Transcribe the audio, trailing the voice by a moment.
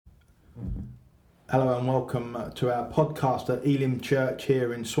Hello and welcome to our podcast at Elim Church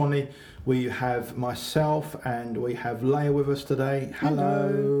here in Swanley. We have myself and we have Leah with us today. Hello.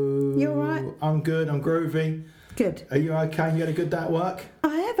 You alright? I'm good, I'm groovy. Good. Are you okay? You had a good day at work?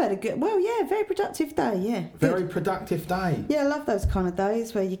 I have had a good, very productive day, yeah. Very Good. productive day. Yeah, I love those kind of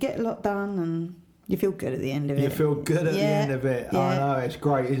days where you get a lot done and you feel good at the end of it. You feel good at the end of it. Yeah. I know, it's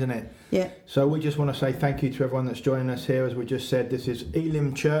great, isn't it? Yeah. So we just want to say thank you to everyone that's joining us here. As we just said, this is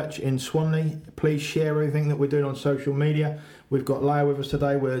Elim Church in Swanley. Please share everything that we're doing on social media. We've got Leah with us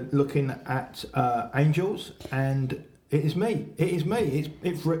today. We're looking at angels, and it is me.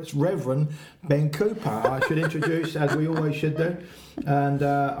 It's Reverend Ben Cooper. I should introduce, as we always should do. And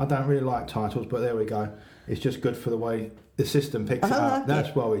I don't really like titles, but there we go. It's just good for the way the system picks it up.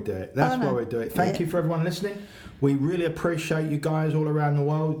 That's why we do it. Thank you for everyone listening. We really appreciate you guys all around the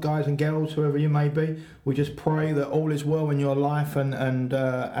world, guys and girls, whoever you may be. We just pray that all is well in your life, and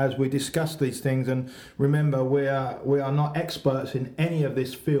as we discuss these things, and remember, we are not experts in any of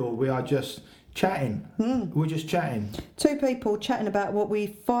this field. We are just chatting. We're just chatting. Two people chatting about what we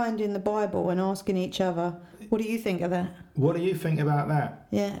find in the Bible and asking each other, what do you think of that? What do you think about that?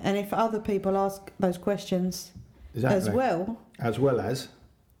 Yeah, and if other people ask those questions as well as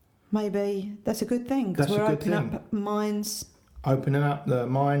maybe that's a good thing, because we're opening up minds. Opening up the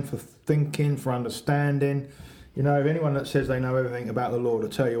mind for thinking, for understanding. You know, if anyone that says they know everything about the Lord, I'll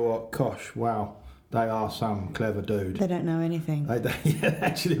tell you what, gosh, wow, they are some clever dude. They don't know anything.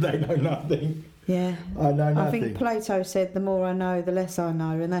 Actually, they know nothing. Yeah. I know nothing. I think Plato said, the more I know, the less I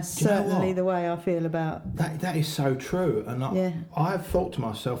know. And that's certainly the way I feel about that is so true. And I've thought to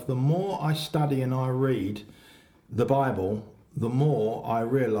myself, the more I study and I read the Bible, the more I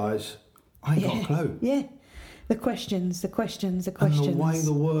realise I ain't got a clue. Yeah. The questions. And the way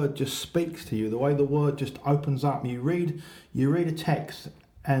the word just speaks to you, the way the word just opens up. You read a text,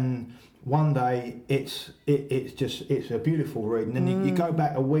 and one day it's a beautiful read, and then you go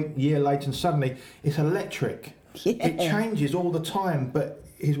back a week, year later, and suddenly it's electric. Yeah. It changes all the time, but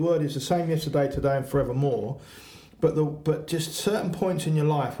His word is the same yesterday, today, and forevermore. But just certain points in your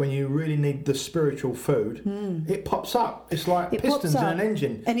life when you really need the spiritual food, it pops up. It's like pistons in an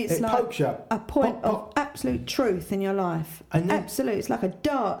engine. And it like pokes you. A point of absolute truth in your life. Absolute. It's like a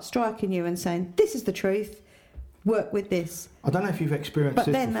dart striking you and saying, this is the truth, work with this. I don't know if you've experienced this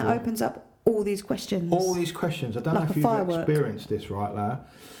before. But then that opens up all these questions. I don't know if you've experienced this, right, Lara?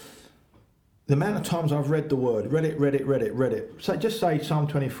 The amount of times I've read the word, read it. So just say Psalm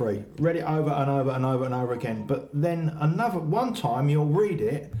 23, read it over and over and over and over again. But then one time you'll read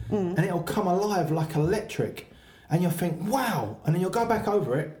it and it'll come alive like electric, and you'll think, wow, and then you'll go back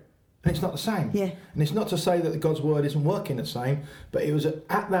over it and it's not the same. Yeah. And it's not to say that God's word isn't working the same, but it was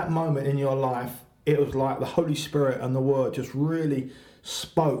at that moment in your life, it was like the Holy Spirit and the word just really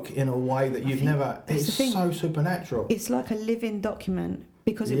spoke in a way that you've never. It's so supernatural. It's like a living document.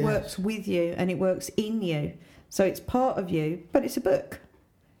 Because it works with you and it works in you. So it's part of you, but it's a book.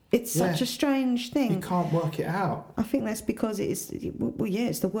 It's such a strange thing. You can't work it out. I think that's because it's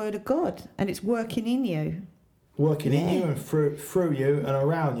the word of God, and it's working in you. Working in you and through you and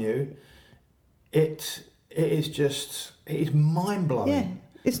around you. It is mind-blowing. Yeah.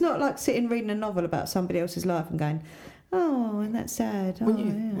 It's not like sitting reading a novel about somebody else's life and going, oh, and that's sad.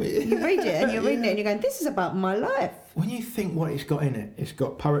 You read it and you're reading it and you're going, this is about my life. When you think what it's got in it, it's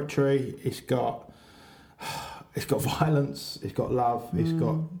got poetry, it's got violence, it's got love, it's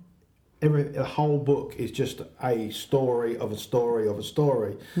got the whole book is just a story of a story of a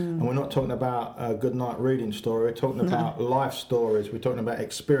story. And we're not talking about a good night reading story, we're talking about life stories, we're talking about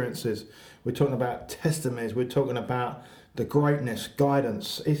experiences, we're talking about testimonies, we're talking about the greatness,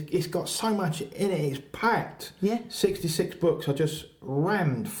 guidance. It's got so much in it. It's packed. Yeah. 66 books are just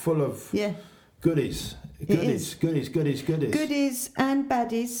rammed full of goodies. Goodies and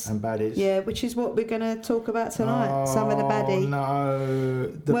baddies. Yeah, which is what we're going to talk about tonight. Some of the baddie.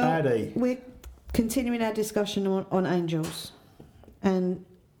 Baddie. We're continuing our discussion on angels. And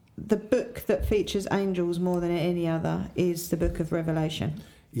the book that features angels more than any other is the book of Revelation.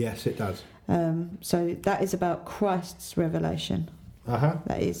 Yes, it does. So that is about Christ's revelation.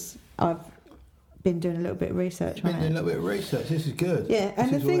 That is, I've been doing a little bit of research on it. This is good. Yeah,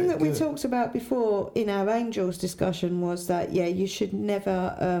 and the thing that we talked about before in our angels discussion was that, you should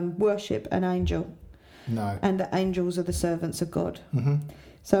never worship an angel. No. And that angels are the servants of God.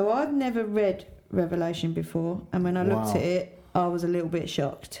 So I've never read Revelation before, and when I looked at it, I was a little bit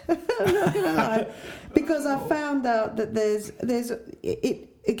shocked. I'm not gonna lie, because I found out that there's it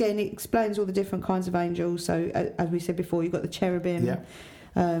again. It explains all the different kinds of angels. So as we said before, you've got the cherubim,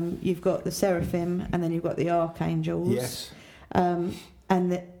 you've got the seraphim, and then you've got the archangels. Yes.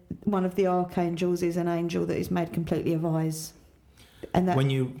 And one of the archangels is an angel that is made completely of eyes. And that, when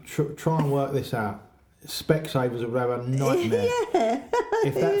you try and work this out, Specsavers would have a nightmare. Yeah.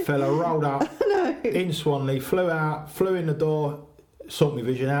 If that fella rolled up in Swanley, flew in the door, sort my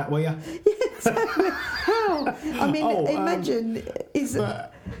vision out, will you? Exactly. How? I mean, imagine it's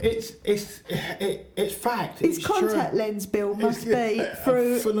fact. His contact lens bill must be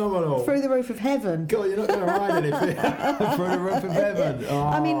phenomenal through the roof of heaven. God, you're not going to ride anything through the roof of heaven. Oh.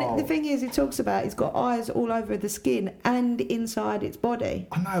 I mean, the thing is, it talks about it's got eyes all over the skin and inside its body.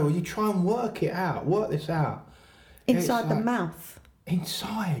 I know. Well, you try and work this out. Inside the mouth.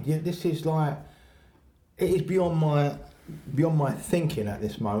 Inside, yeah. This is like, it is beyond my thinking at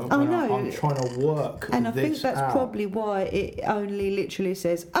this moment. Oh, no. I'm trying to work and I this think that's out. probably why it only literally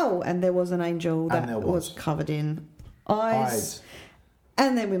says, and there was an angel that was covered in eyes.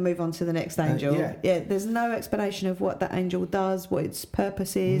 And then we move on to the next angel. There's no explanation of what that angel does, what its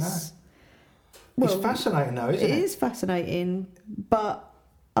purpose is. No. Well, it's fascinating though, isn't it? It is fascinating, but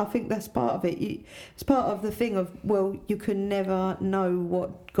I think that's part of it. It's part of the thing of, well, you can never know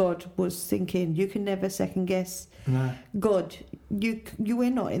what God was thinking. You can never second guess God. You were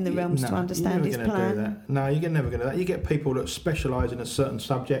not in the realms to understand His plan. Do that. No, you're never going to do that. You get people that specialise in a certain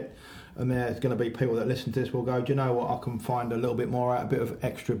subject, and there's going to be people that listen to this will go, do you know what, I can find a little bit more out, a bit of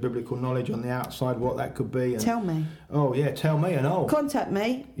extra biblical knowledge on the outside, what that could be. And, tell me. Oh, yeah, tell me and all. Contact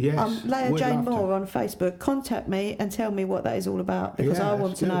me. Yes. I'm Leah Jane Moore on Facebook. Contact me and tell me what that is all about, because I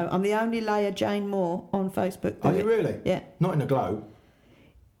want to know. I'm the only Leah Jane Moore on Facebook. Are you really? Yeah. Not in the globe?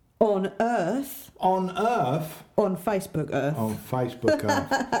 On Earth. On Earth? On Facebook Earth. On Facebook Earth.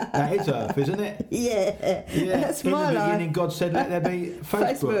 That is Earth, isn't it? Yeah. That's in my the life. beginning, God said, let there be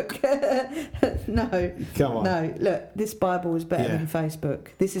Facebook. No. Come on. No, look, this Bible is better than Facebook.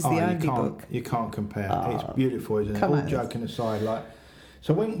 This is the only book. You can't compare. It's beautiful, isn't it? All joking aside,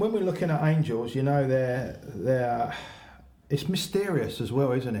 so when we're looking at angels, you know, they're it's mysterious as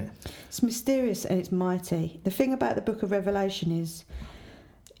well, isn't it? It's mysterious and it's mighty. The thing about the book of Revelation is,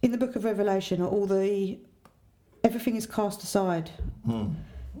 in the book of Revelation, everything is cast aside.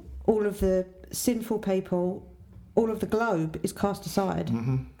 All of the sinful people, all of the globe is cast aside.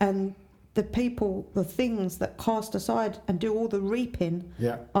 And the things that cast aside and do all the reaping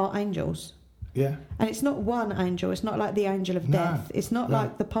are angels. Yeah. And it's not one angel. It's not like the angel of death. It's not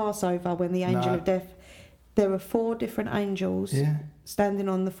like the Passover when the angel of death. There are 4 different angels standing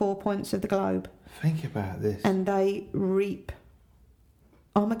on the 4 points of the globe. Think about this. And they reap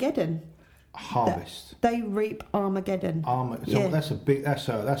Armageddon. Harvest. They reap Armageddon. That's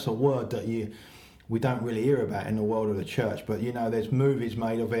a word that we don't really hear about in the world of the church, but you know, there's movies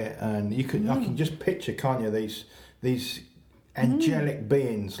made of it, and I can just picture, can't you, these angelic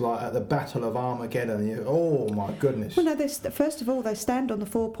beings like at the Battle of Armageddon. Oh my goodness. Well, no, first of all, they stand on the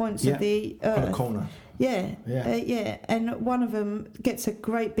 4 points of the earth. On the corner. And one of them gets a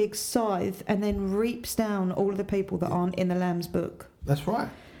great big scythe and then reaps down all of the people that aren't in the Lamb's book. That's right.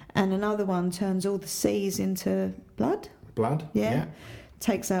 And another one turns all the seas into blood. Yeah.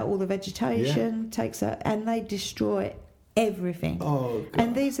 Takes out all the vegetation, and they destroy everything. Oh, God.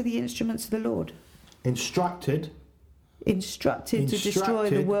 And these are the instruments of the Lord. Instructed to destroy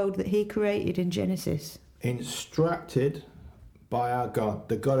the world that He created in Genesis. Instructed by our God,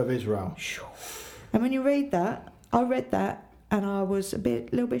 the God of Israel. And when you read that, I read that and I was a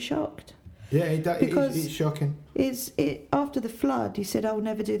little bit shocked. Yeah, it's shocking. After the flood, He said, "I will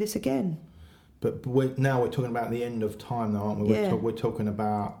never do this again." But now we're talking about the end of time, though, aren't we? We're talking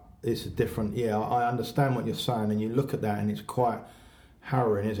about it's a different. Yeah, I understand what you're saying, and you look at that, and it's quite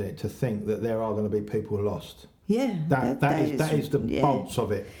harrowing, isn't it, to think that there are going to be people lost. Yeah, that is the bolts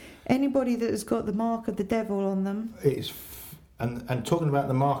of it. Anybody that has got the mark of the devil on them. And talking about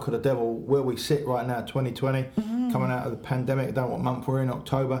the mark of the devil, where we sit right now, 2020, coming out of the pandemic. I don't know what month we're in,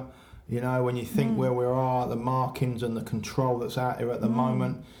 October. You know, when you think where we are, the markings and the control that's out here at the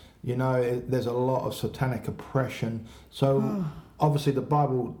moment, you know, there's a lot of satanic oppression. So obviously the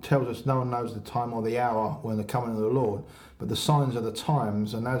Bible tells us no one knows the time or the hour when the coming of the Lord, but the signs of the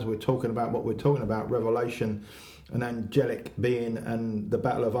times, and as we're talking about what we're talking about, Revelation, an angelic being, and the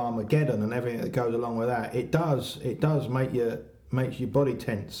Battle of Armageddon and everything that goes along with that, it does makes your body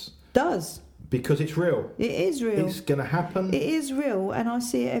tense. Does. Because it's real. It is real. It's going to happen. It is real, and I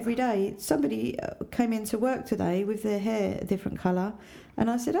see it every day. Somebody came into work today with their hair a different colour, and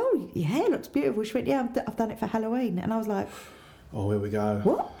I said, "Oh, your hair looks beautiful." She went, "Yeah, I've done it for Halloween." And I was like, "Oh, here we go.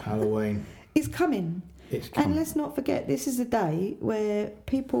 What? Halloween. It's coming." It's coming. And let's not forget, this is a day where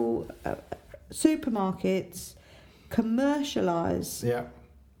people, supermarkets, commercialise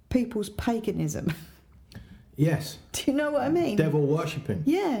people's paganism. Yes. Do you know what I mean? Devil worshipping.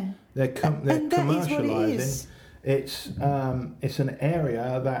 Yeah. They're and that is what it commercialising. is. It's an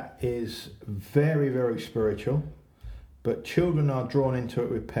area that is very, very spiritual, but children are drawn into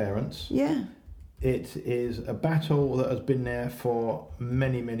it with parents. Yeah. It is a battle that has been there for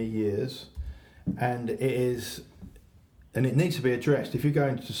many, many years, and it needs to be addressed. If you go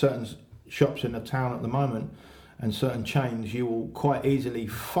into certain shops in the town at the moment and certain chains, you will quite easily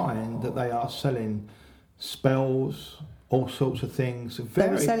find that they are selling spells, all sorts of things. Very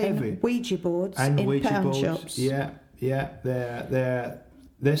they were selling heavy. Ouija boards and in Ouija pound boards. shops. Yeah.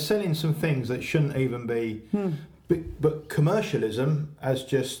 They're selling some things that shouldn't even be. But commercialism as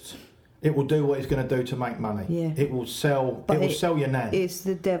just. It will do what it's going to do to make money. Yeah. It will sell. But it will sell your nan. It's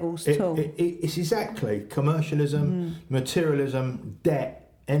the devil's tool. It's exactly commercialism, materialism,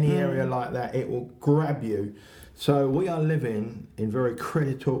 debt. Any area like that, it will grab you. So we are living in very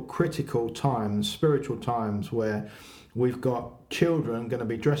critical times, spiritual times, where we've got children going to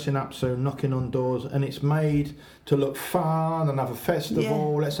be dressing up soon, knocking on doors, and it's made to look fun and have a festival.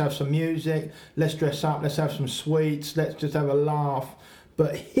 Yeah. Let's have some music. Let's dress up. Let's have some sweets. Let's just have a laugh.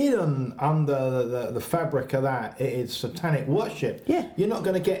 But hidden under the fabric of that, it is satanic worship. Yeah. You're not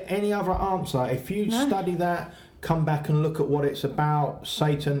going to get any other answer. If you study that, come back and look at what it's about,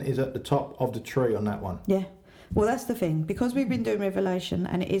 Satan is at the top of the tree on that one. Yeah. Well, that's the thing. Because we've been doing Revelation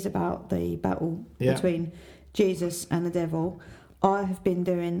and it is about the battle between Jesus and the devil, I have been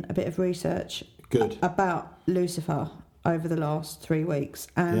doing a bit of research about Lucifer over the last 3 weeks.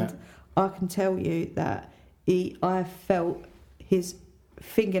 And I can tell you that I felt his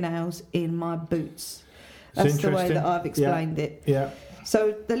fingernails in my boots. That's the way that I've explained it. Yeah.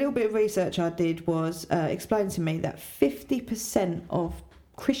 So the little bit of research I did was explain to me that 50% of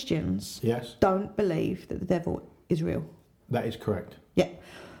Christians don't believe that the devil is real. That is correct. Yeah.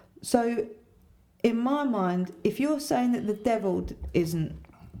 So in my mind, if you're saying that the devil isn't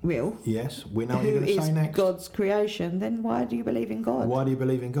real, yes, we know what you're going to say next. God's creation, then why do you believe in God? Why do you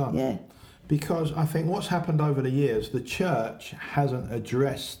believe in God? Yeah. Because I think what's happened over the years, the church hasn't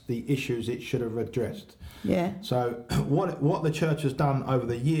addressed the issues it should have addressed. Yeah. So what the church has done over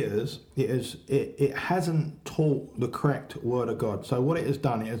the years, it hasn't taught the correct word of God. So what it has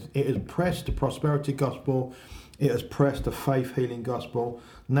done is it has pressed the prosperity gospel, it has pressed the faith healing gospel.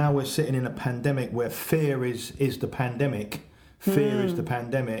 Now we're sitting in a pandemic where fear is the pandemic. Fear is the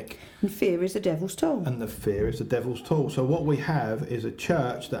pandemic. And fear is the devil's tool. And the fear is the devil's tool. So what we have is a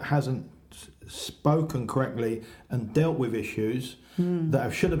church that hasn't spoken correctly and dealt with issues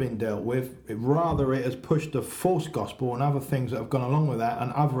that should have been dealt with. Rather, it has pushed the false gospel and other things that have gone along with that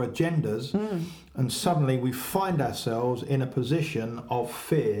and other agendas. And suddenly we find ourselves in a position of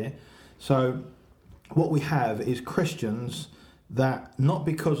fear. So what we have is Christians that not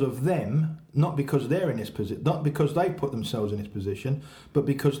because of them, not because they're in this position, not because they put themselves in this position, but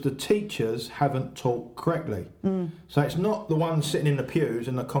because the teachers haven't taught correctly. So it's not the ones sitting in the pews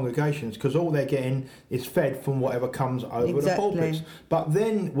in the congregations, because all they're getting is fed from whatever comes over the pulpits. But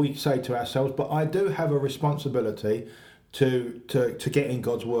then we say to ourselves, but I do have a responsibility to get in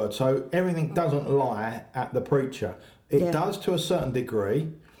God's word. So everything doesn't lie at the preacher. It does to a certain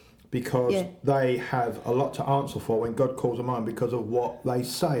degree, because they have a lot to answer for when God calls them on because of what they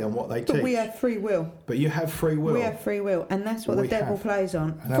say and what they teach. But we have free will. But you have free will. We have free will, and that's what the devil plays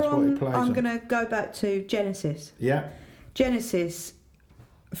on. And that's what he plays on. I'm going to go back to Genesis. Yeah. Genesis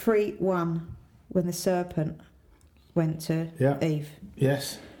 3:1, when the serpent went to Eve.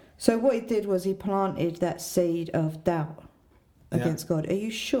 Yes. So what he did was he planted that seed of doubt against God. Are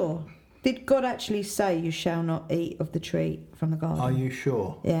you sure? Did God actually say you shall not eat of the tree from the garden? Are you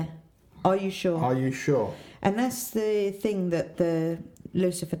sure? Yeah. Are you sure? Are you sure? And that's the thing that the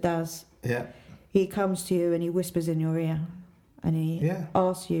Lucifer does. Yeah. He comes to you and he whispers in your ear and he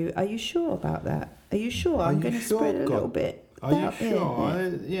asks you, are you sure about that? Are you sure? I'm going to spread a little bit. Are you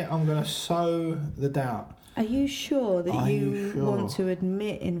sure? Yeah, I'm going to sow the doubt. Are you sure that you want to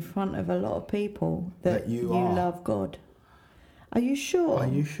admit in front of a lot of people that you love God? Are you sure? Are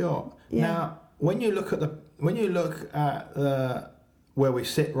you sure? Yeah. Now, when you look at where we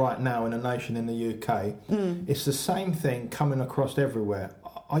sit right now in a nation in the UK, it's the same thing coming across everywhere.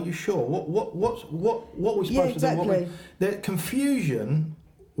 Are you sure? What we're supposed to do? The confusion,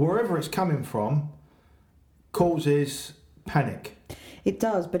 wherever it's coming from, causes panic. It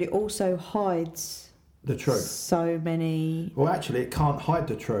does, but it also hides the truth. So many. Well, actually, it can't hide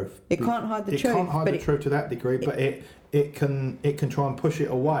the truth. It can't hide the truth. It can't hide the truth to that degree, but it can try and push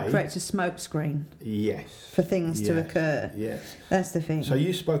it away. Creates a smoke screen. Yes. For things to occur. Yes. That's the thing. So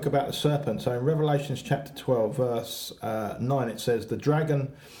you spoke about the serpent. So in Revelations chapter 12, verse 9, it says, the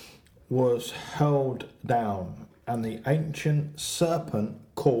dragon was hurled down, and the ancient serpent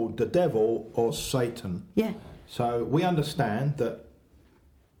called the devil or Satan. Yeah. So we understand that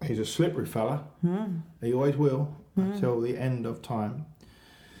he's a slippery fella. He always will until the end of time.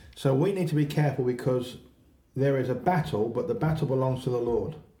 So we need to be careful because there is a battle, but the battle belongs to the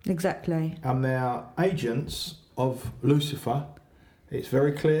Lord. Exactly. And they are agents of Lucifer. It's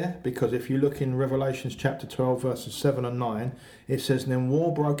very clear because if you look in Revelations chapter 12 verses 7 and 9, it says, then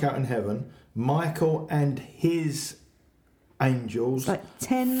war broke out in heaven. Michael and his angels. It's like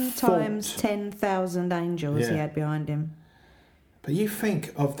 10 times 10,000 angels he had behind him. But you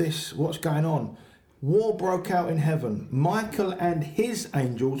think of this, what's going on? War broke out in heaven. Michael and his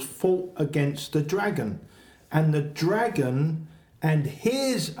angels fought against the dragon. And the dragon and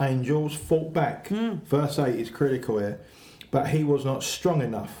his angels fought back. Verse 8 is critical here. But he was not strong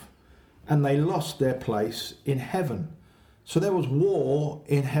enough. And they lost their place in heaven. So there was war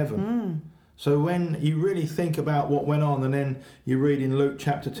in heaven. So when you really think about what went on, and then you read in Luke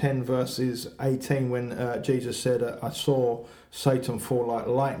chapter 10 verses 18 when Jesus said, I saw Satan fall like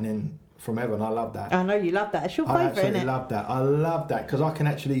lightning from heaven. I love that. I know you love that. It's your favourite, isn't it? I love that. I love that because I can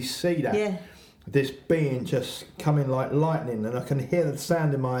actually see that. Yeah. This being just coming like lightning, and I can hear the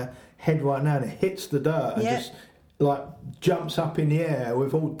sound in my head right now, and it hits the dirt and just like jumps up in the air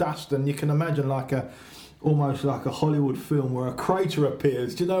with all dust, and you can imagine almost like a Hollywood film where a crater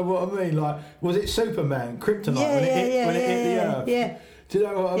appears. Do you know what I mean? Like, was it Superman, Kryptonite, when it hit the earth? Yeah. Do you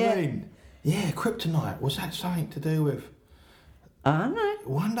know what I mean? Yeah, Kryptonite. Was that something to do with? I don't know.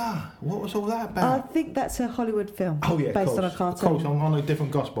 Wonder, what was all that I about? think that's a Hollywood film. Oh yeah, based on a cartoon. Of course, on a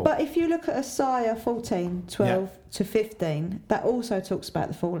different gospel. But if you look at Isaiah 14, 12 to 15, that also talks about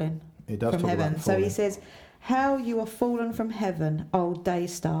the falling from heaven. So he says, how you are fallen from heaven, old day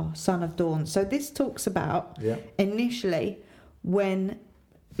star, son of dawn. So this talks about initially when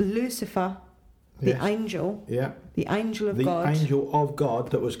Lucifer, the angel, the angel of God. The angel of God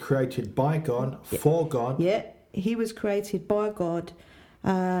that was created by God, for God. Yeah, he was created by God.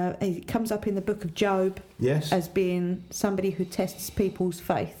 He comes up in the book of Job as being somebody who tests people's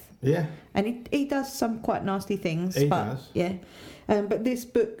faith. Yeah. And he does some quite nasty things. He does. Yeah. But this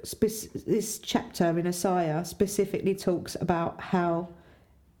book, this chapter in Isaiah specifically talks about how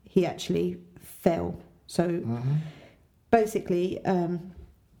he actually fell. So basically,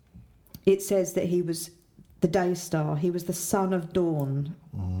 it says that he was the day star. He was the son of dawn.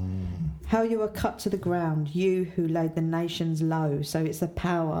 How you were cut to the ground, you who laid the nations low. So it's the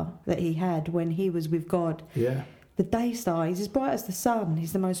power that he had when he was with God. Yeah. The day star, he's as bright as the sun.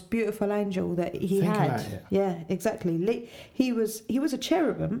 He's the most beautiful angel that he Think had. about it. Yeah, exactly. He was a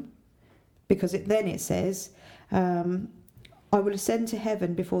cherubim, because it says, I will ascend to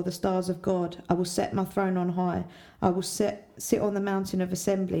heaven before the stars of God. I will set my throne on high. I will sit on the mountain of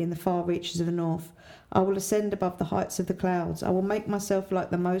assembly in the far reaches of the north. I will ascend above the heights of the clouds. I will make myself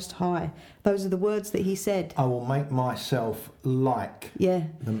like the Most High. Those are the words that he said. I will make myself like. Yeah.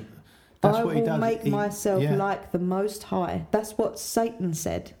 That's I what he will does. make myself like the Most High. That's what Satan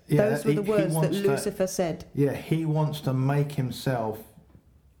said. Yeah, those were the words that Lucifer said. Yeah, he wants to make himself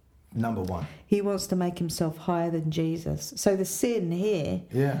number one. He wants to make himself higher than Jesus. So the sin here,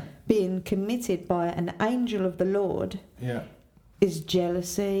 being committed by an angel of the Lord, is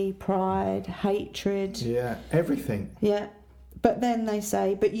jealousy, pride, hatred. Yeah, everything. Yeah. But then they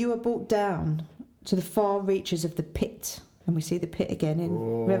say, but you are brought down to the far reaches of the pit. And we see the pit again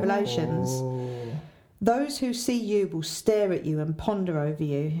in Revelations. Those who see you will stare at you and ponder over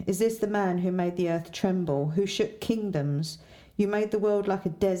you. Is this the man who made the earth tremble, who shook kingdoms? You made the world like a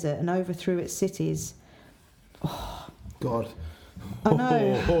desert and overthrew its cities. Oh, God. I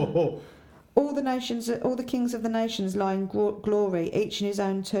know. All the nations, all the kings of the nations lie in glory, each in his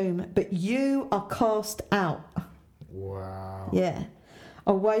own tomb. But you are cast out. Wow. Yeah.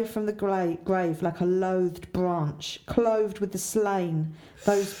 Away from the grave like a loathed branch, clothed with the slain,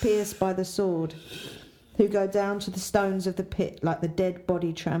 those pierced by the sword, who go down to the stones of the pit like the dead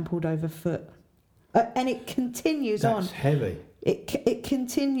body trampled overfoot. And it continues on. That's heavy. It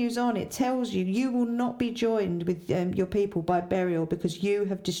continues on. It tells you, you will not be joined with your people by burial because you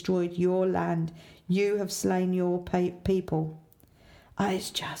have destroyed your land. You have slain your people.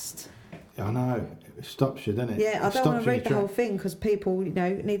 It's just... I know. It stops you, doesn't it? Yeah, I don't want to read the whole thing because people,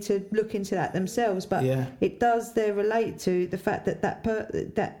 need to look into that themselves. But it does there relate to the fact that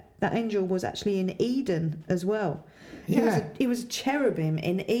that angel was actually in Eden as well. Yeah. He was a cherubim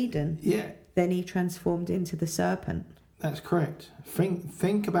in Eden. Yeah. Then he transformed into the serpent. That's correct.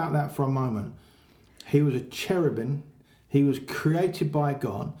 Think about that for a moment. He was a cherubim. He was created by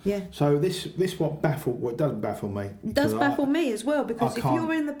God. Yeah. So this what doesn't baffle me. It does baffle me as well, because if can't. you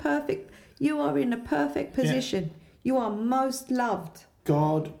are in a perfect position. Yeah. You are most loved.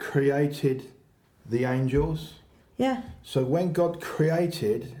 God created the angels. Yeah. So when God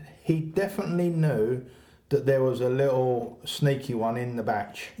created, he definitely knew that there was a little sneaky one in the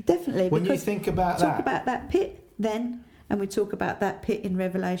batch. Definitely. When you think about that. Talk about that pit then, and we talk about that pit in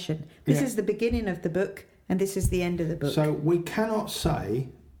Revelation. This is the beginning of the book, and this is the end of the book. So we cannot say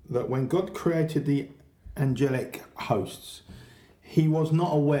that when God created the angelic hosts, he was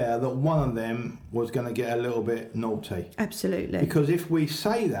not aware that one of them was going to get a little bit naughty. Absolutely. Because if we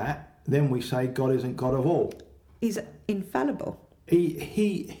say that, then we say God isn't God of all. He's infallible.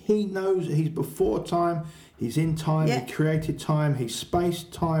 He knows. He's before time, he's in time, he created time, he's space,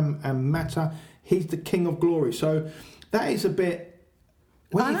 time and matter. He's the King of glory. So that is a bit...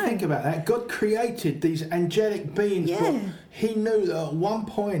 When you think about that, God created these angelic beings, but he knew that at one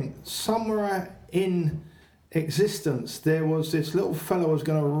point, somewhere in existence, there was this little fellow was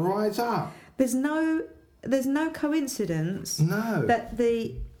going to rise up. There's no coincidence that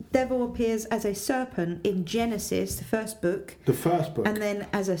the devil appears as a serpent in Genesis, the first book. The first book. And then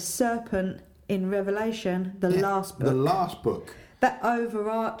as a serpent in Revelation, the last book. The last book. That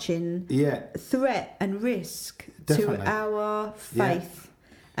overarching threat and risk to our faith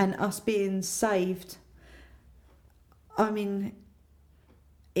and us being saved. I mean,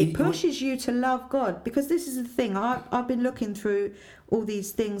 it pushes you to love God, because this is the thing. I've been looking through all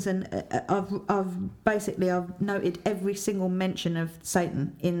these things, and I've noted every single mention of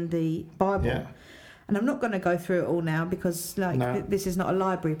Satan in the Bible. Yeah. And I'm not going to go through it all now, because this is not a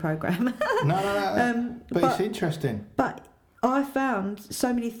library program. No. But it's interesting. But I found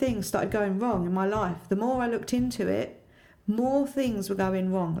so many things started going wrong in my life. The more I looked into it, more things were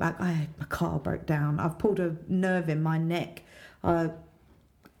going wrong. Like my car broke down. I've pulled a nerve in my neck. I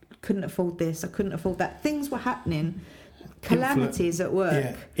couldn't afford this. I couldn't afford that. Things were happening. Calamities at work.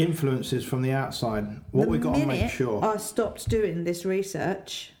 Yeah, influences from the outside. What we got to make sure. I stopped doing this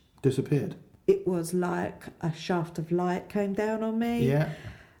research. Disappeared. It was like a shaft of light came down on me. Yeah.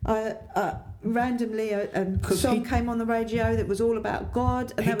 Randomly, a song came on the radio that was all about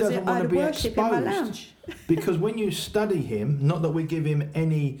God, and that was it. I had worship in my lounge. Because when you study him, not that we give him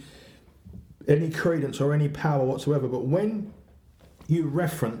any credence or any power whatsoever, but when you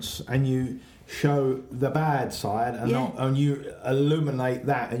reference and you show the bad side and you illuminate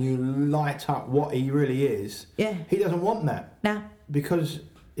that and you light up what he really is, he doesn't want that. No. Because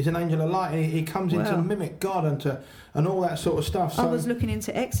he's an angel of light, and he comes in to mimic God and all that sort of stuff. So I was looking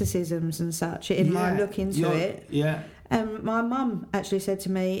into exorcisms and such in my look into it. Yeah. And my mum actually said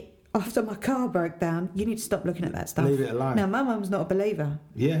to me, after my car broke down, you need to stop looking at that stuff. Leave it alone. Now, my mum's not a believer.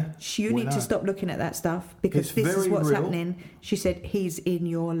 Yeah. You need to stop looking at that stuff, because this is what's happening. She said, he's in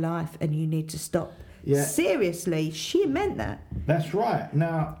your life and you need to stop. Yeah. Seriously, she meant that. That's right.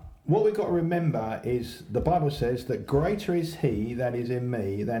 Now, what we've got to remember is the Bible says that greater is he that is in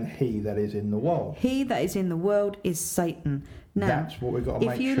me than he that is in the world. He that is in the world is Satan. Now, that's what we've got to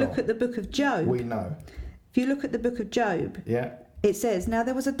make sure. If you look at the book of Job, we know. If you look at the book of Job, it says, now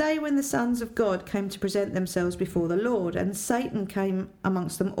there was a day when the sons of God came to present themselves before the Lord, and Satan came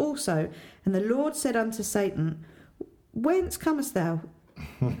amongst them also. And the Lord said unto Satan, whence comest thou?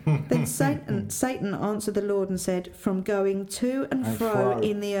 Then Satan answered the Lord and said, from going to and fro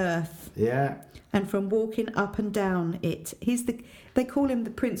in the earth, and from walking up and down it. They call him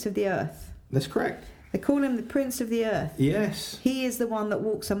the Prince of the Earth. That's correct. They call him the Prince of the Earth. Yes. He is the one that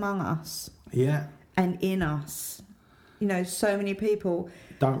walks among us. Yeah. And in us. You know, so many people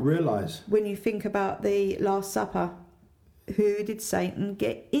don't realise. When you think about the Last Supper, who did Satan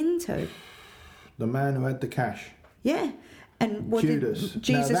get into? The man who had the cash. Yeah. And what Judas. Did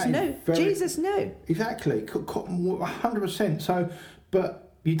Jesus knew? Jesus knew. Exactly. 100%. So,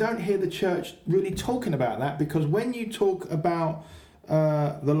 but you don't hear the church really talking about that, because when you talk about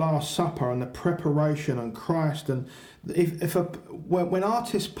the Last Supper and the preparation and Christ, and when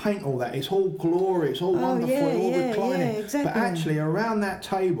artists paint all that, it's all glory, it's all wonderful, all reclining. Exactly. But actually, around that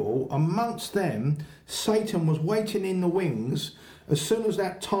table, amongst them, Satan was waiting in the wings. As soon as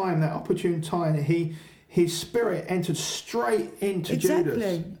that opportune time, his spirit entered straight into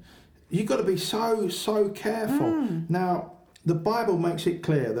Judas. You've got to be so careful. Now, the Bible makes it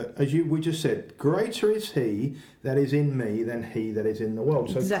clear that, as we just said, greater is he that is in me than he that is in the world.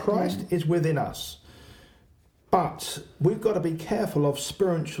 So Christ is within us. But we've got to be careful of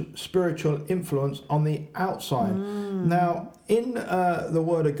spiritual influence on the outside. Now, in the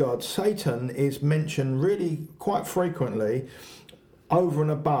Word of God, Satan is mentioned really quite frequently. over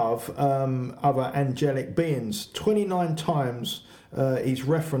and above other angelic beings. 29 times he's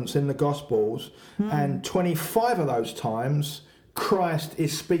referenced in the Gospels, and 25 of those times Christ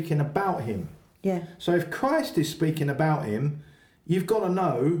is speaking about him. Yeah. So if Christ is speaking about him, you've got to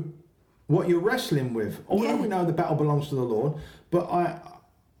know what you're wrestling with. Although we know the battle belongs to the Lord, but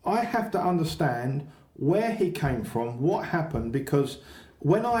I have to understand where he came from, what happened, because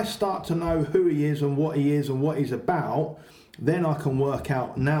when I start to know who he is and what he's about, then I can work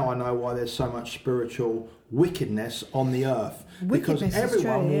out, now I know why there's so much spiritual wickedness on the earth. Because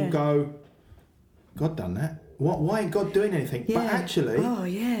everyone will go, God done that. Why ain't God doing anything? Yeah. But actually,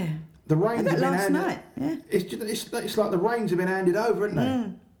 the rains have been handed. Yeah. It's like the rains have been handed over, isn't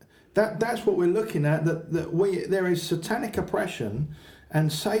they? That's what we're looking at. There is satanic oppression,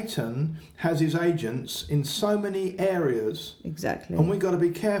 and Satan has his agents in so many areas. Exactly. And we've got to be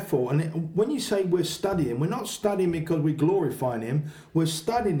careful. And when you say we're studying, we're not studying because we're glorifying him. We're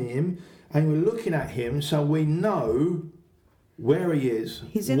studying him and we're looking at him so we know where he is,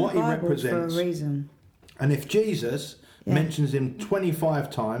 He's in what the he Bible represents. for a reason. And if Jesus mentions him 25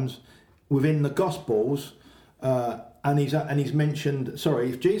 times within the Gospels, and he's mentioned,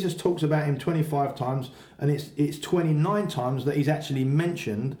 if Jesus talks about him 25 times and it's 29 times that he's actually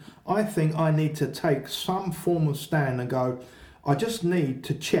mentioned, I think I need to take some form of stand and go, I just need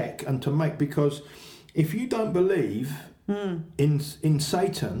to check and to make, because if you don't believe in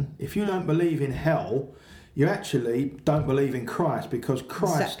Satan, if you don't believe in hell, you actually don't believe in Christ, because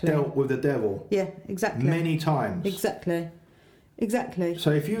Christ dealt with the devil. Yeah, exactly. Many times. Exactly.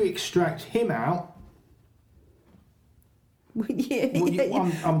 So if you extract him out,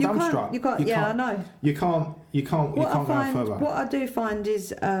 I'm dumbstruck. You can't. I know. You can't go further. What I do find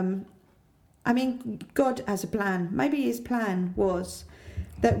is, God has a plan. Maybe his plan was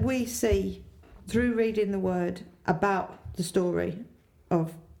that we see through reading the word about the story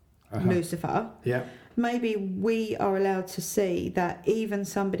of Lucifer. Yeah. Maybe we are allowed to see that even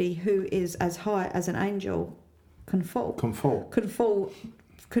somebody who is as high as an angel can fall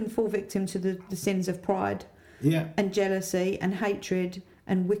victim to the sins of pride. Yeah. And jealousy and hatred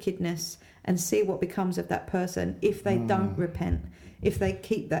and wickedness, and see what becomes of that person if they don't repent, if they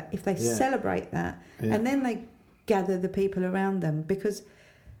keep that, if they celebrate that, and then they gather the people around them. Because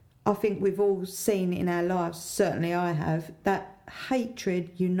I think we've all seen in our lives, certainly I have, that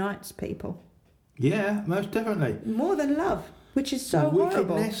hatred unites people. Yeah, most definitely. More than love, which is so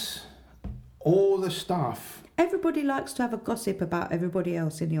horrible. Wickedness, all the stuff. Everybody likes to have a gossip about everybody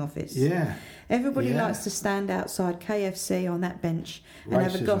else in the office. Yeah. Everybody likes to stand outside KFC on that bench and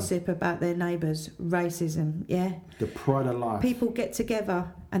have a gossip about their neighbours. Racism, yeah. The pride of life. People get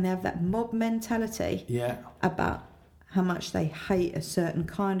together and they have that mob mentality about how much they hate a certain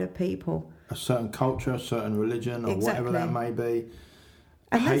kind of people. A certain culture, a certain religion, or whatever that may be.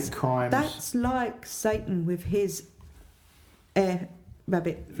 And hate crimes. That's like Satan with his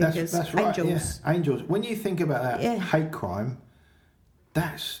rabbit fingers. That's right. Angels. Yeah. Angels. When you think about that hate crime,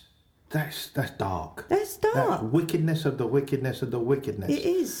 that's dark. That's dark. That's wickedness of the wickedness of the wickedness. It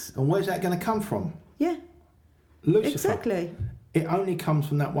is. And where's that going to come from? Yeah. Lucifer. Exactly. It only comes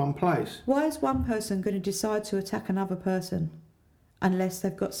from that one place. Why is one person going to decide to attack another person unless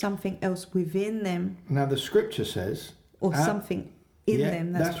they've got something else within them? Now the scripture says... Or something in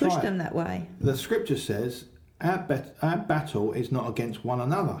them that's pushed them that way. The scripture says our battle is not against one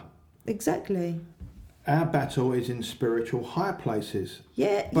another. Exactly. Our battle is in spiritual high places.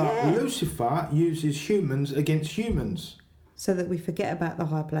 Yeah, But Lucifer uses humans against humans. So that we forget about the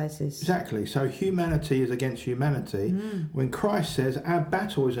high places. Exactly. So humanity is against humanity. When Christ says our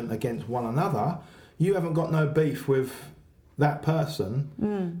battle isn't against one another, you haven't got no beef with that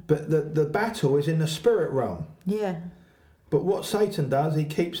person, but the battle is in the spirit realm. Yeah. But what Satan does, he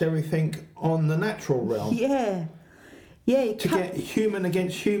keeps everything on the natural realm. Yeah. Yeah. To get human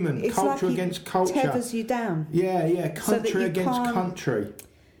against human, culture against culture. Tethers you down. Yeah. Country against country.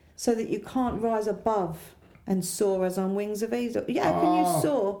 So that you can't rise above and soar as on wings of eagles. Yeah, how can you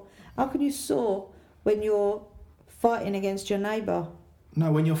soar? How can you soar when you're fighting against your neighbour?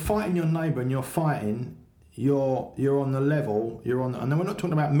 No, when you're fighting your neighbour and you're on the level, and we're not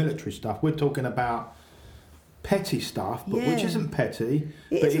talking about military stuff, we're talking about petty stuff, which isn't petty,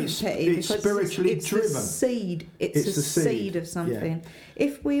 it's spiritually driven. It's a seed of something. Yeah.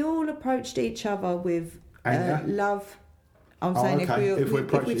 If we all approached each other with love, I'm saying if we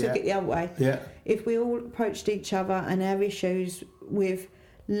took it the other way, if we all approached each other and our issues with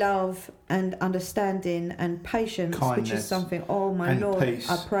love and understanding and patience, kindness, which is something, oh my Lord, peace.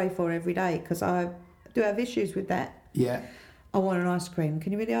 I pray for every day, because I do have issues with that. Yeah. I want an ice cream.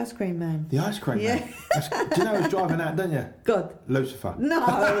 Can you be the ice cream man? The ice cream man? Do you know who's driving that, don't you? God. Lucifer. No.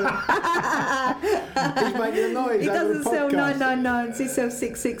 He's making a noise. He doesn't sell podcast. 999s, he sells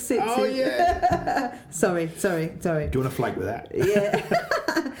 666. Oh, yeah. Sorry. Do you want to flake with that? Yeah.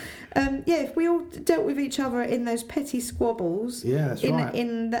 If we all dealt with each other in those petty squabbles,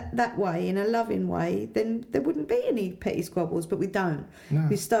 in that way, in a loving way, then there wouldn't be any petty squabbles. But we don't. No.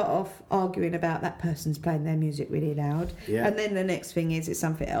 We start off arguing about that person's playing their music really loud, and then the next thing is it's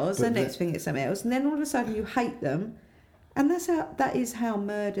something else. The next thing is something else, and then all of a sudden you hate them, and that is how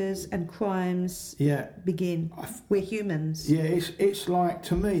murders and crimes begin. We're humans. Yeah, it's like,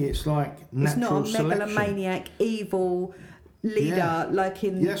 to me, it's like natural selection. It's not a megalomaniac, evil leader like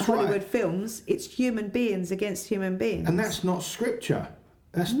in Hollywood films. It's human beings against human beings, and that's not scripture.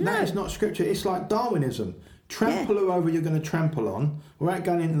 That is not scripture. It's like Darwinism. Trample whoever you're going to trample on, without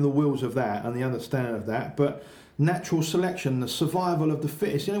going into the wills of that and the understanding of that. But natural selection, the survival of the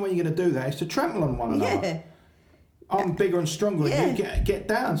fittest. The only way you're going to do that is to trample on one another. I'm bigger and stronger than you. Get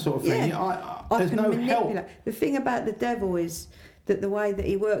down, sort of thing. There's no help. The thing about the devil is that the way that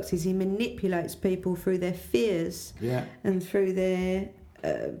he works is he manipulates people through their fears and through their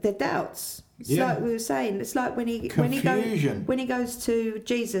doubts. It's like we were saying. It's like when he goes to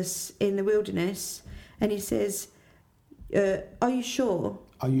Jesus in the wilderness and he says, "Are you sure?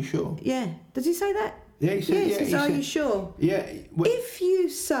 Are you sure?" Yeah. Does he say that? Yeah, he says. He says, "Are you sure?" Yeah. If you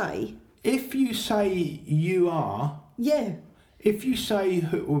say you are. Yeah. If you say,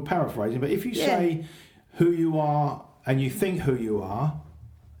 we're paraphrasing, but if you say who you are and you think who you are,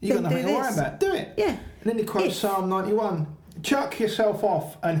 you've got nothing to worry about. Do it. Yeah. And then he quotes Psalm 91. Chuck yourself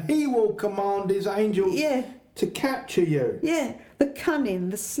off and he will command his angels to capture you. Yeah. The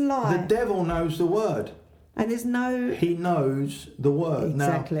cunning, the sly. The devil knows the word. And there's no... He knows the word.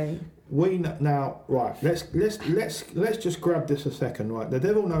 Exactly. Let's just grab this a second, right? The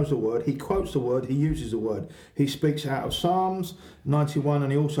devil knows the word. He quotes the word. He uses the word. He speaks out of Psalms 91,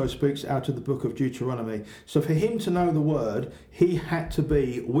 and he also speaks out of the book of Deuteronomy. So for him to know the word, he had to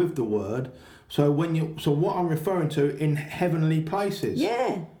be with the word. So what I'm referring to in heavenly places.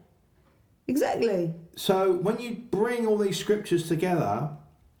 Yeah, exactly. So when you bring all these scriptures together,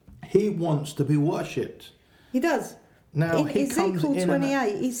 he wants to be worshipped. He does. Now, in Ezekiel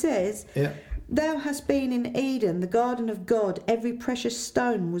 28, he says, "Thou hast been in Eden, the garden of God. Every precious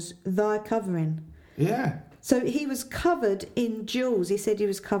stone was thy covering." Yeah. So he was covered in jewels. He said he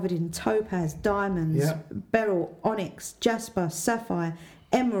was covered in topaz, diamonds, beryl, onyx, jasper, sapphire,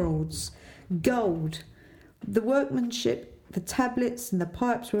 emeralds, gold. The workmanship, the tablets and the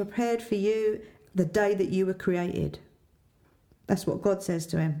pipes were prepared for you the day that you were created. That's what God says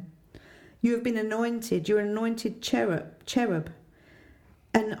to him. You have been anointed. You're an anointed cherub.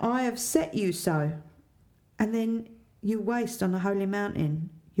 And I have set you so. And then you waste on the holy mountain.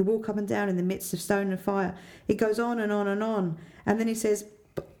 You walk up and down in the midst of stone and fire. It goes on and on and on. And then he says,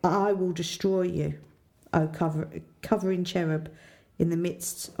 "But I will destroy you, O covering cherub, in the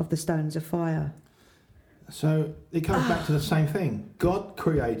midst of the stones of fire." So it comes back to the same thing. God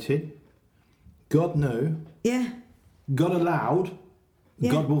created. God knew. Yeah. God allowed.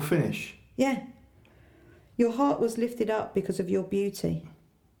 Yeah. God will finish. Yeah. Your heart was lifted up because of your beauty.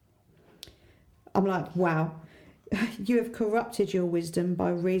 I'm like, wow. You have corrupted your wisdom by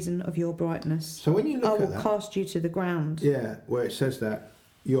reason of your brightness. So when you look I will cast you to the ground. Yeah, where it says that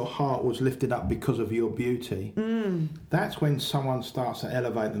your heart was lifted up because of your beauty. That's when someone starts to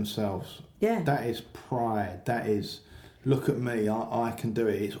elevate themselves. Yeah. That is pride. That is, look at me, I can do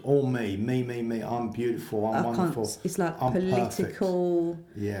it. It's all me. I'm beautiful, I'm wonderful. It's like I'm political.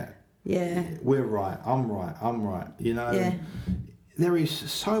 Perfect. Yeah. Yeah. We're right, I'm right. You know, there is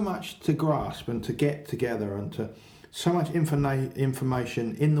so much to grasp and to get together and to so much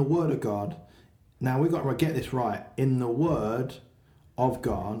information in the Word of God. Now, we've got to get this right. In the Word of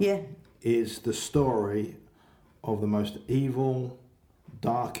God is the story of the most evil,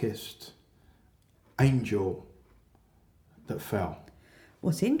 darkest angel that fell.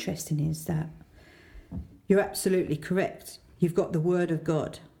 What's interesting is that you're absolutely correct. You've got the Word of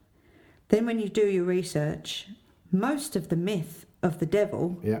God. Then when you do your research, most of the myth of the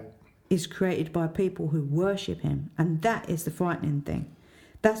devil is created by people who worship him. And that is the frightening thing.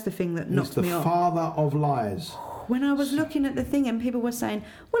 That's the thing that knocked me off. He's the father of lies. When I was looking at the thing and people were saying,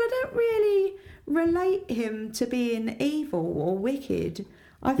 well, I don't really relate him to being evil or wicked.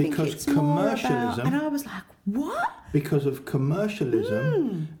 I think it's commercialism. More about, and I was like, what? Because of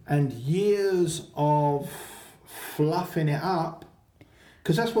commercialism and years of fluffing it up.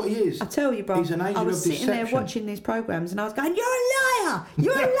 Because that's what he is. I tell you, bro, he's an angel I was of sitting deception. there watching these programmes and I was going, you're a liar!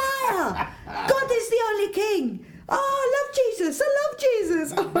 You're a liar! God is the only king! Oh, I love Jesus. I love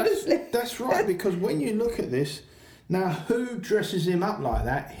Jesus. Honestly. That's right, because when you look at this, now who dresses him up like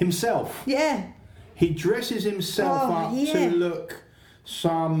that? Himself. Yeah. He dresses himself up to look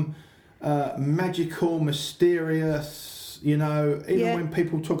some magical, mysterious, even when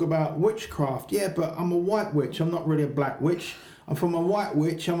people talk about witchcraft. Yeah, but I'm a white witch. I'm not really a black witch. I'm from a white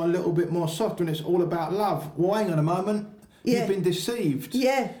witch. I'm a little bit more soft, and it's all about love. Well, hang on a moment. You've been deceived.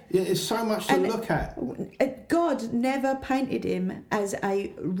 Yeah. It's so much to look at. God never painted him as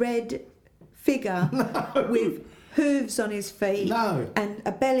a red figure with hooves on his feet and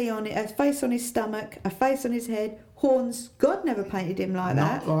a belly on it, a face on his stomach, a face on his head, horns. God never painted him like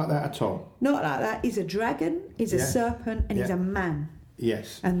that. Not like that at all. Not like that. He's a dragon, he's a serpent, and he's a man.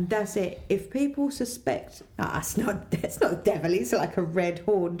 Yes. And that's it. If people suspect, that's not devil, it's like a red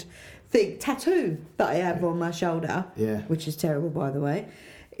horned thing, tattoo that I have on my shoulder, which is terrible, by the way,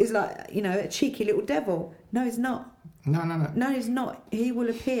 is like, a cheeky little devil. No, he's not. No, he's not. He will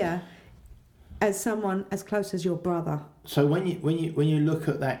appear as someone as close as your brother. So when you look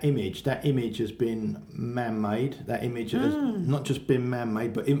at that image has been man-made. That image has not just been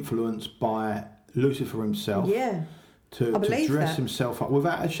man-made, but influenced by Lucifer himself. Yeah. To dress himself up,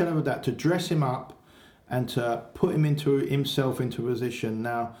 without a shadow of a doubt, to dress him up and to put himself into a position.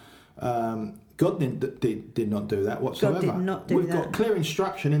 Now, God did not do that whatsoever. God did not do We've got clear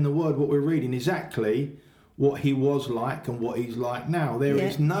instruction in the Word, what we're reading, exactly what he was like and what he's like now. There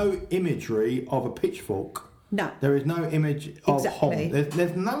is no imagery of a pitchfork. No. There is no image of horn.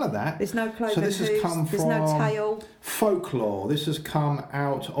 There's none of that. There's no cloven So this hooves, has come there's from no tail. Folklore. This has come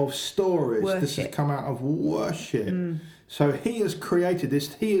out of stories. Worship. This has come out of worship. So he has created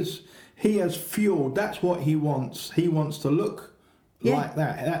this. He has fueled. That's what he wants. He wants to look like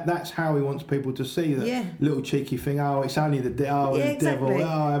that. That's how he wants people to see that little cheeky thing. Oh, it's only the devil. Exactly.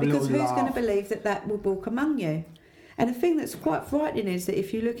 Oh, have because a little who's going to laugh. believe that will walk among you? And the thing that's quite frightening is that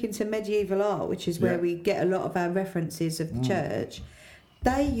if you look into medieval art, which is where we get a lot of our references of the church,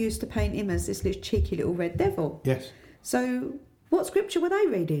 they used to paint him as this little cheeky little red devil. Yes. So what scripture were they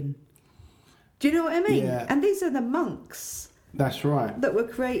reading? Do you know what I mean? Yeah. And these are the monks. That's right. That were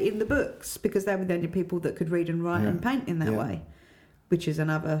creating the books because they were the only people that could read and write and paint in that way, which is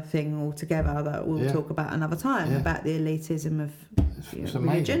another thing altogether that we'll talk about another time, about the elitism of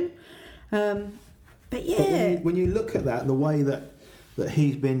religion. But when you look at that, the way that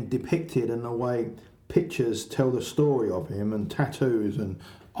he's been depicted and the way pictures tell the story of him and tattoos and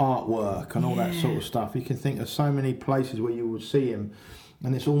artwork and all that sort of stuff, you can think of so many places where you will see him,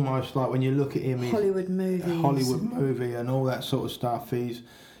 and it's almost like when you look at him, Hollywood movie and all that sort of stuff. He's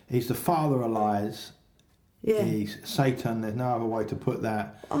the father of lies. Yeah. He's Satan. There's no other way to put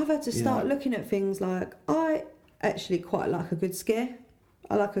that. I've had to start looking at things like, I actually quite like a good scare.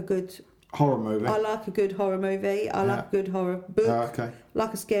 I like a good horror movie. I like a good horror movie. I like a good horror book.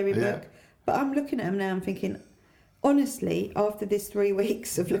 Like a scary book. But I'm looking at them now and thinking, honestly, after this 3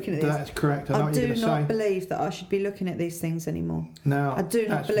 weeks of looking at this, that's correct. I do not believe that I should be looking at these things anymore. Now, I do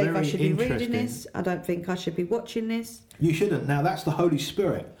not believe I should be reading this. I don't think I should be watching this. You shouldn't. Now, that's the Holy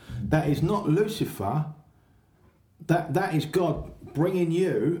Spirit. That is not Lucifer. That is God bringing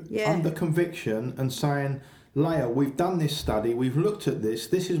you under conviction and saying, Leah, we've done this study, we've looked at this,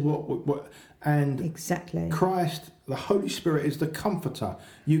 this is what and exactly. Christ, the Holy Spirit, is the comforter.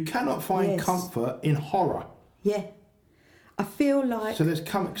 You cannot find comfort in horror. Yeah. I feel like...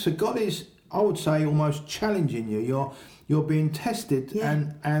 So God is, I would say, almost challenging you. You're being tested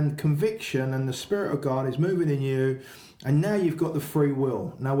and conviction and the Spirit of God is moving in you, and now you've got the free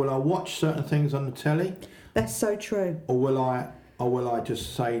will. Now, will I watch certain things on the telly? That's so true. Or will I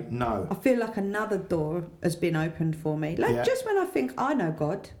just say no? I feel like another door has been opened for me. Just when I think I know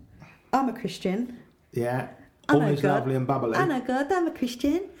God, I'm a Christian. Yeah. All is lovely and bubbly. I know God, I'm a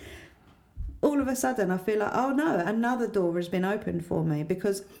Christian. All of a sudden I feel like, oh no, another door has been opened for me,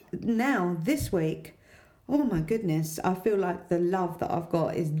 because now this week, oh my goodness, I feel like the love that I've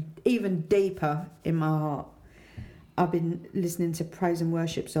got is even deeper in my heart. I've been listening to praise and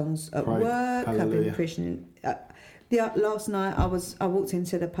worship songs at work. Hallelujah. I've been Christian. Last night I walked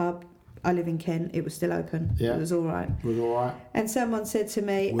into the pub. I live in Kent. It was still open. Yeah. It was all right. And someone said to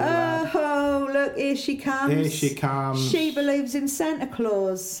me, look, here she comes. Here she comes. She believes in Santa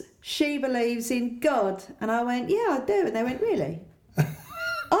Claus. She believes in God. And I went, yeah, I do. And they went, really?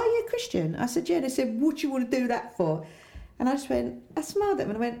 Are you a Christian? I said, yeah. And they said, what do you want to do that for? And I just went, I smiled at them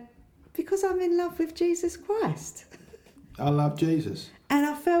and I went, because I'm in love with Jesus Christ. I love Jesus. And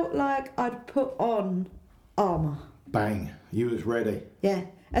I felt like I'd put on armour. Bang. You was ready. Yeah.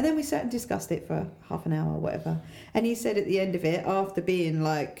 And then we sat and discussed it for half an hour or whatever. And he said at the end of it, after being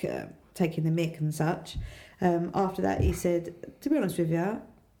like taking the mick and such, after that, he said, to be honest with you,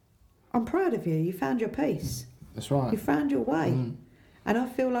 I'm proud of you. You found your peace. That's right. You found your way. And I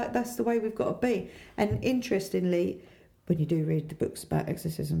feel like that's the way we've got to be. And interestingly, when you do read the books about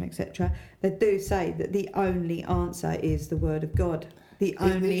exorcism, etc., they do say that the only answer is the Word of God. The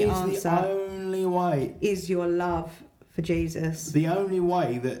only answer, the only way, is your love for Jesus. The only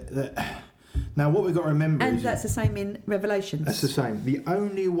way that now what we've got to remember and is... that's the same in Revelations. That's the same. The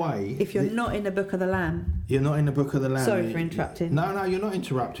only way... If you're not in the Book of the Lamb... You're not in the Book of the Lamb. Sorry for interrupting. No, you're not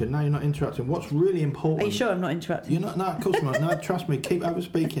interrupting. No, you're not interrupting. What's really important... Are you sure I'm not interrupting? You're not. No, of course not. No, trust me. Keep over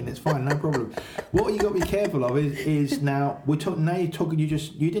speaking. It's fine. No problem. What you got to be careful of is now we're talking. Now you're talking. You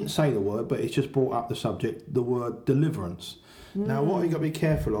didn't say the word, but it's just brought up the subject. The word deliverance. Now, what you got to be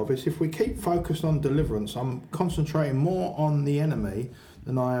careful of is if we keep focused on deliverance, I'm concentrating more on the enemy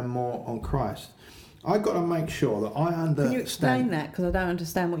than I am more on Christ. I've got to make sure that I understand... Can you explain that? Because I don't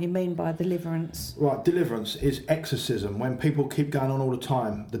understand what you mean by deliverance. Right, deliverance is exorcism. When people keep going on all the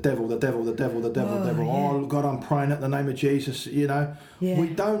time, the devil, the devil, the devil, the devil, the devil. Yeah. Oh, God, I'm praying at the name of Jesus, you know. Yeah.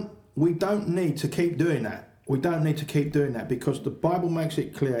 We don't need to keep doing that. We don't need to keep doing that because the Bible makes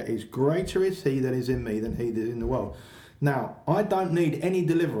it clear is greater is he that is in me than he that is in the world. Now, I don't need any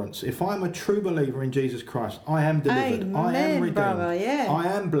deliverance. If I'm a true believer in Jesus Christ, I am delivered. Amen, I am redeemed. brother, yeah. I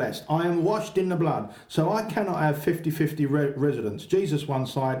am blessed. I am washed in the blood. So I cannot have 50-50 residents. Jesus one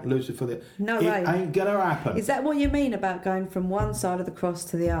side, Lucifer the other. No way. It ain't going to happen. Is that what you mean about going from one side of the cross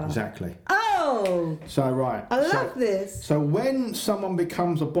to the other? Exactly. Oh! So, right. I love this. So when someone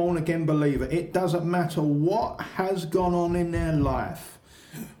becomes a born-again believer, it doesn't matter what has gone on in their life.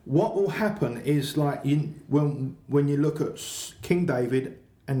 What will happen is like when you look at King David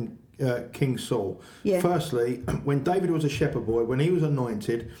and King Saul. Yeah. Firstly, when David was a shepherd boy, when he was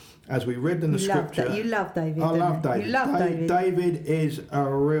anointed, as we read in the scripture... You love David, I love David. You love David. David is a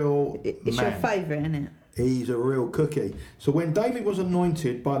real It's man. your favourite, isn't it? He's a real cookie. So when David was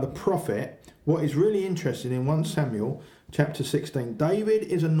anointed by the prophet, what is really interesting in 1 Samuel chapter 16, David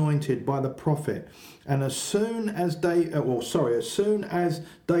is anointed by the prophet, and as soon as David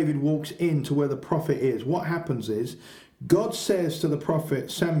walks into where the prophet is, what happens is God says to the prophet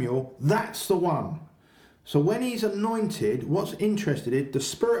Samuel, "That's the one." So when he's anointed, what's interesting is the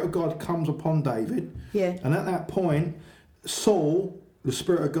Spirit of God comes upon David, and at that point, Saul, the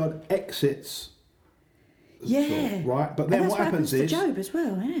Spirit of God exits. Yeah. Right, but then what happens is... Job as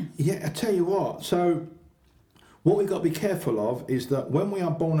well, yeah. Yeah, I tell you what, so what we've got to be careful of is that when we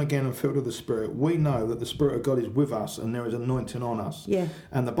are born again and filled with the Spirit, we know that the Spirit of God is with us and there is anointing on us. Yeah.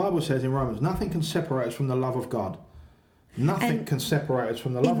 And the Bible says in Romans, nothing can separate us from the love of God. Nothing can separate us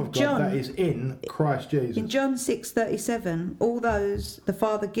from the love of God that is in Christ Jesus. In John 6:37, all those the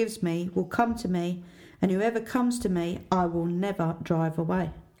Father gives me will come to me, and whoever comes to me, I will never drive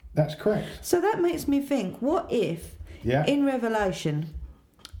away. That's correct. So that makes me think, what if, in Revelation,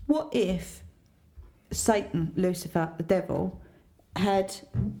 what if Satan, Lucifer, the devil, had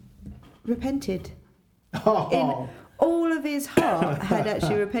repented? In all of his heart had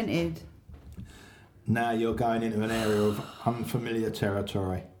actually repented. Now you're going into an area of unfamiliar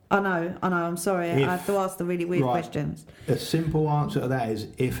territory. I know, I'm sorry. I have to ask the really weird questions. The simple answer to that is,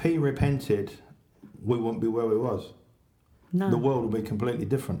 if he repented, we wouldn't be where we was. No. The world would be completely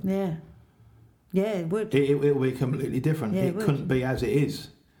different. Yeah. Yeah, it would. It would be completely different. Yeah, it couldn't be as it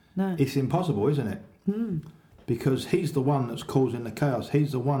is. No. It's impossible, isn't it? Because he's the one that's causing the chaos.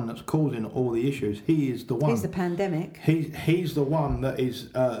 He's the one that's causing all the issues. He is the one. He's the pandemic. He's the one that is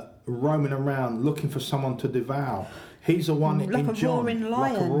roaming around looking for someone to devour. He's the one like in John, roaring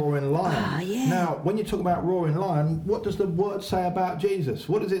lion. like a roaring lion. Ah, yeah. Now, when you talk about roaring lion, what does the word say about Jesus?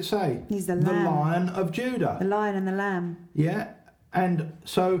 What does it say? He's the lamb. The Lion of Judah. The lion and the lamb. Yeah. And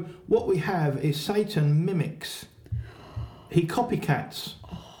so what we have is Satan mimics. He copycats.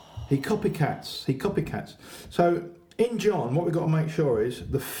 He copycats. So in John, what we've got to make sure is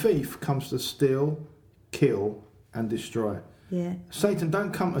the thief comes to steal, kill, and destroy. Yeah. Satan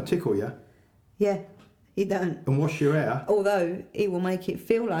don't come to tickle you. Yeah, he don't. And wash your hair. Although he will make it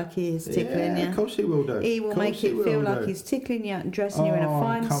feel like he is tickling you. Of course he will do. He will make it feel like he's tickling you and dressing you in a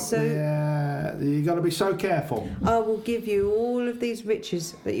fine suit. Yeah, you got to be so careful. I will give you all of these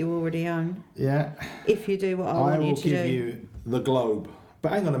riches that you already own. Yeah. If you do what I want you to do. I will give you the globe.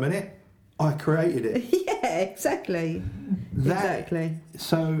 But hang on a minute, I created it. Yeah, exactly. Exactly.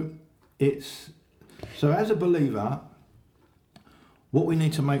 So as a believer, what we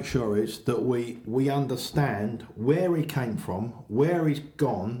need to make sure is that we understand where he came from, where he's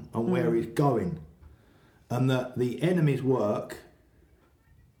gone, and where he's going. And that the enemy's work,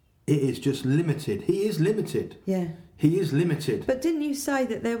 it is just limited. He is limited. Yeah. He is limited. But didn't you say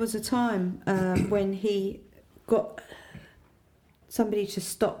that there was a time when he got somebody to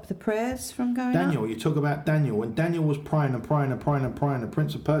stop the prayers from going Daniel, up. you talk about Daniel. When Daniel was praying, the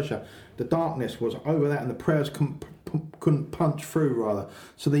Prince of Persia, the darkness was over that and the prayers couldn't punch through, rather.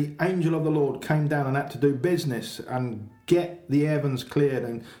 So the angel of the Lord came down and had to do business and get the heavens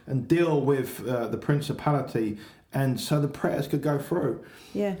cleared and deal with the principality, and so the prayers could go through.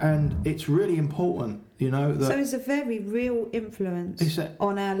 Yeah. And it's really important, that... So it's a very real influence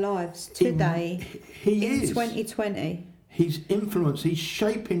on our lives today in 2020. His influence, he's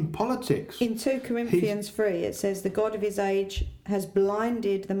shaping politics. In 2 Corinthians 3, it says, the God of his age has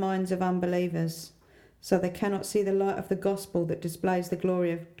blinded the minds of unbelievers, so they cannot see the light of the gospel that displays the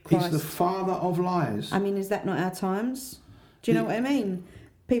glory of Christ. He's the father of lies. I mean, is that not our times? Do you know what I mean?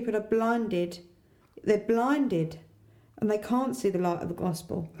 People are blinded. They're blinded, and they can't see the light of the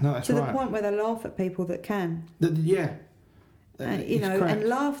gospel. No, that's to right. the point where they laugh at people that can. Yeah. And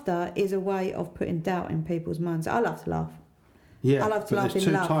laughter is a way of putting doubt in people's minds. I love to laugh. Yeah, I love to laugh there's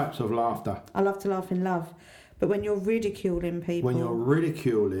in two love. types of laughter. I love to laugh in love. But when you're ridiculing people... When you're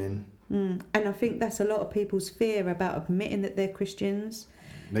ridiculing... and I think that's a lot of people's fear about admitting that they're Christians.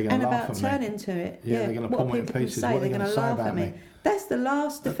 They're going to laugh about at me. turning to it. Yeah, they're going to pull me in pieces. What are they going to say about me? That's the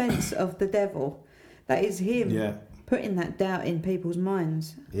last defence of the devil. That is him putting that doubt in people's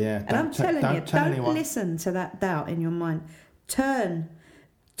minds. Yeah. And I'm telling you, don't listen to that doubt in your mind. Turn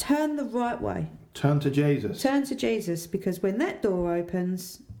the right way. Turn to Jesus. Turn to Jesus, because when that door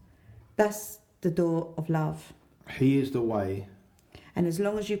opens, that's the door of love. He is the way. And as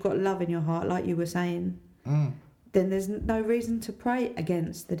long as you've got love in your heart, like you were saying, then there's no reason to pray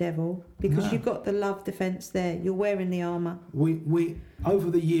against the devil, because you've got the love defence there. You're wearing the armour. We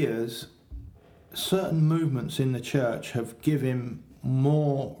over the years, certain movements in the church have given him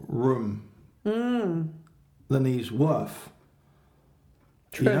more room than he's worth.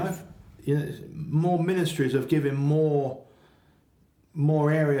 Truth. More ministries have given more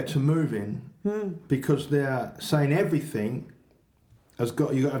area to move in because they're saying everything has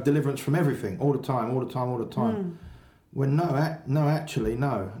got, you got to have deliverance from everything all the time. When actually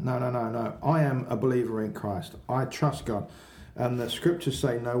no. I am a believer in Christ. I trust God. And the scriptures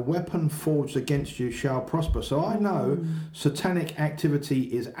say, no weapon forged against you shall prosper. So I know satanic activity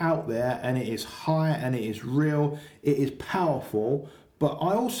is out there, and it is high, and it is real, it is powerful. But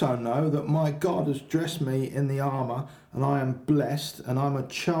I also know that my God has dressed me in the armour, and I am blessed, and I'm a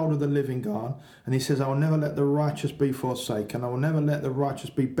child of the living God. And he says, I will never let the righteous be forsaken. I will never let the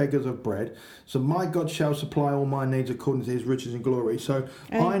righteous be beggars of bread. So my God shall supply all my needs according to his riches and glory. So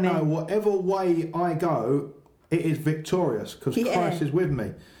Amen. I know whatever way I go, it is victorious, because Christ is with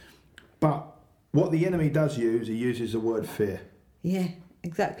me. But what the enemy does use, he uses the word fear. Yeah.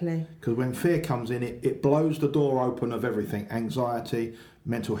 Exactly. Because when fear comes in, it blows the door open of everything. Anxiety,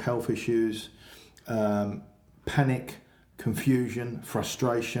 mental health issues, panic, confusion,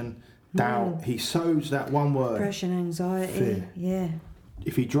 frustration, doubt. He sows that one word. Depression, anxiety. Fear. Yeah.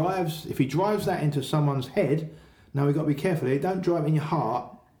 If he drives that into someone's head, now we've got to be careful here. Don't drive it in your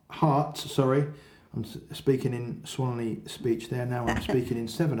heart, sorry. I'm speaking in Swanley speech there. Now I'm speaking in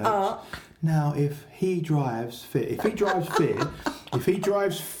Seven Oaks. Now, if he drives fear,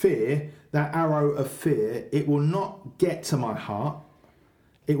 that arrow of fear, it will not get to my heart.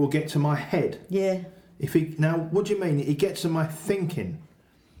 It will get to my head. Yeah. Now, what do you mean? It gets to my thinking.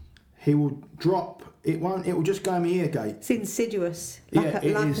 He will drop. It won't. It will just go in my ear gate. It's insidious, like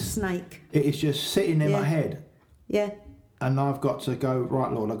a snake. It is just sitting in my head. Yeah. And I've got to go,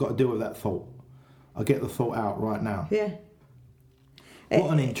 right, Lord, I've got to deal with that thought. I'll get the thought out right now. Yeah.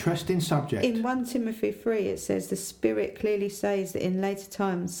 What an interesting subject. In 1 Timothy 3 it says, the Spirit clearly says that in later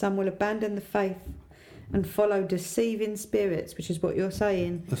times some will abandon the faith and follow deceiving spirits, which is what you're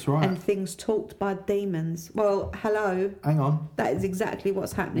saying. That's right. And things taught by demons. Well, hello. Hang on. That is exactly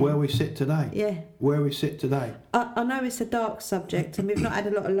what's happening. Where we sit today. Yeah. Where we sit today. I know it's a dark subject, and we've not had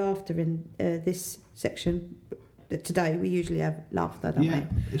a lot of laughter in this section today. We usually have laughter, don't we? Yeah,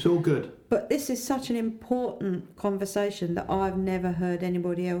 it's all good. But this is such an important conversation that I've never heard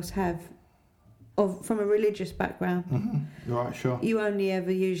anybody else have from a religious background. Mm-hmm. Right, sure. You only ever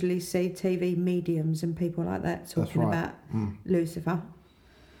usually see TV mediums and people like that talking about Lucifer.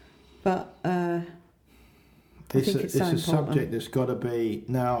 But I think it's so important. It's a subject that's got to be...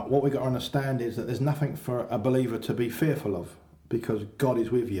 Now, what we've got to understand is that there's nothing for a believer to be fearful of, because God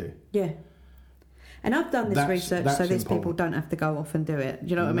is with you. Yeah. And I've done this research so these people don't have to go off and do it.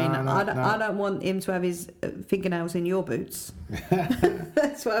 Do you know what I mean? I don't want him to have his fingernails in your boots.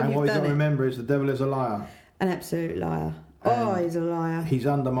 That's what I've done. And what you've got to remember is the devil is a liar. An absolute liar. He's a liar. He's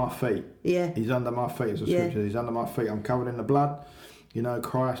under my feet. Yeah. He's under my feet, as the scripture says. He's under my feet. I'm covered in the blood. You know,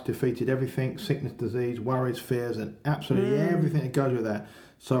 Christ defeated everything, sickness, disease, worries, fears, and absolutely everything that goes with that.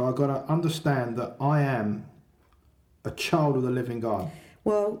 So I've got to understand that I am a child of the living God.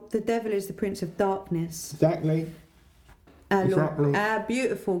 Well, the devil is the prince of darkness. Exactly. Our Lord, our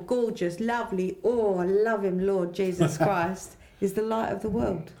beautiful, gorgeous, lovely, I love him, Lord Jesus Christ, is the light of the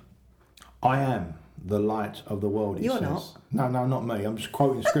world. I am the light of the world, he You're says. not. No, not me. I'm just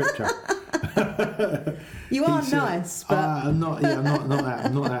quoting scripture. You are nice, but... I'm not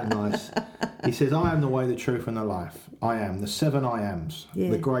that nice. He says, I am the way, the truth, and the life. I am. The 7 I ams. Yeah.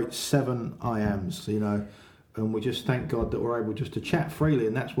 The great 7 I ams, you know. And we just thank God that we're able just to chat freely,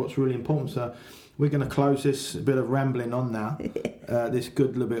 and that's what's really important. So we're going to close this bit of rambling on now, this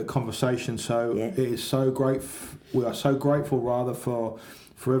good little bit of conversation. So It is so great. We are so grateful, rather, for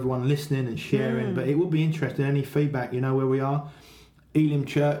everyone listening and sharing. But it would be interesting, any feedback, you know where we are. Elim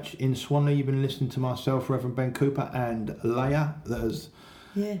Church in Swanley. You've been listening to myself, Reverend Ben Cooper, and Leah that has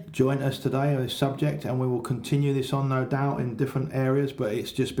joined us today on this subject, and we will continue this on, no doubt, in different areas. But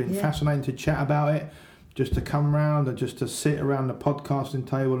it's just been fascinating to chat about it, just to come round and just to sit around the podcasting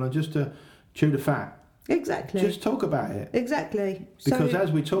table and just to chew the fat. Exactly. Just talk about it. Exactly. Because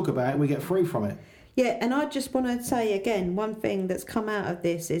as we talk about it, we get free from it. Yeah, and I just want to say again, one thing that's come out of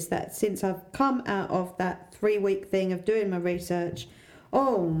this is that since I've come out of that 3-week thing of doing my research,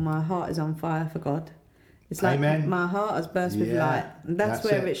 my heart is on fire for God. It's like my heart has burst with light. And that's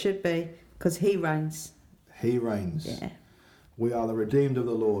where it should be, because he reigns. He reigns. Yeah. We are the redeemed of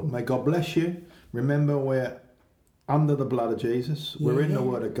the Lord. May God bless you. Remember, we're under the blood of Jesus. We're in the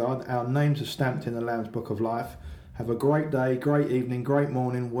Word of God. Our names are stamped in the Lamb's Book of Life. Have a great day, great evening, great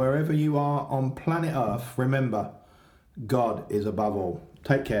morning. Wherever you are on planet Earth, remember, God is above all.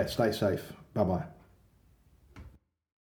 Take care. Stay safe. Bye-bye.